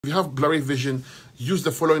If you have blurry vision, use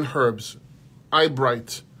the following herbs: eye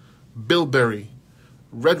bright, bilberry,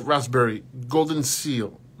 red raspberry, golden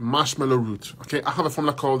seal, marshmallow root. Okay, I have a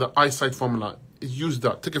formula called the eyesight formula. Use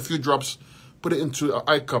that. Take a few drops, put it into an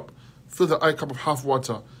eye cup, fill the eye cup with half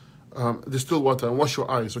water, distilled water, and wash your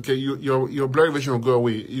eyes. Okay, your blurry vision will go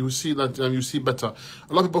away. You will see that you see better.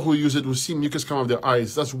 A lot of people who use it will see mucus come out of their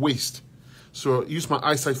eyes. That's waste. So use my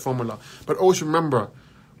eyesight formula. But always remember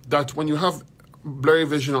that when you have blurry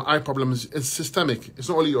vision or eye problems, it's systemic. It's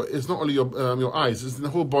not only your eyes. It's the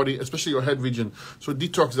whole body, especially your head region. So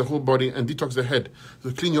detox the whole body and detox the head. So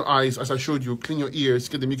clean your eyes, as I showed you. Clean your ears,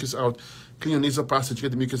 get the mucus out. Clean your nasal passage, get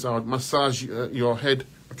the mucus out. Massage your head.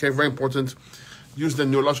 Okay, very important. Use the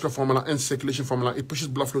neurological formula and circulation formula. It pushes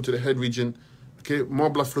blood flow to the head region. Okay, more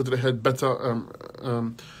blood flow to the head, better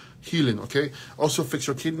healing. Okay, also fix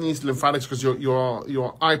your kidneys, lymphatics, because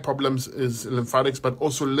your eye problems is lymphatics, but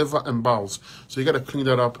also liver and bowels. So you got to clean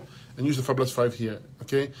that up and use the Fabulous 5 here.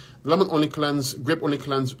 Okay, lemon only cleanse, grape only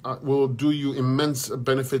cleanse will do you immense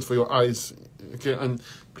benefit for your eyes. Okay, and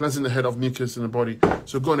cleansing the head of mucus in the body.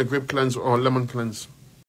 So go on a grape cleanse or lemon cleanse.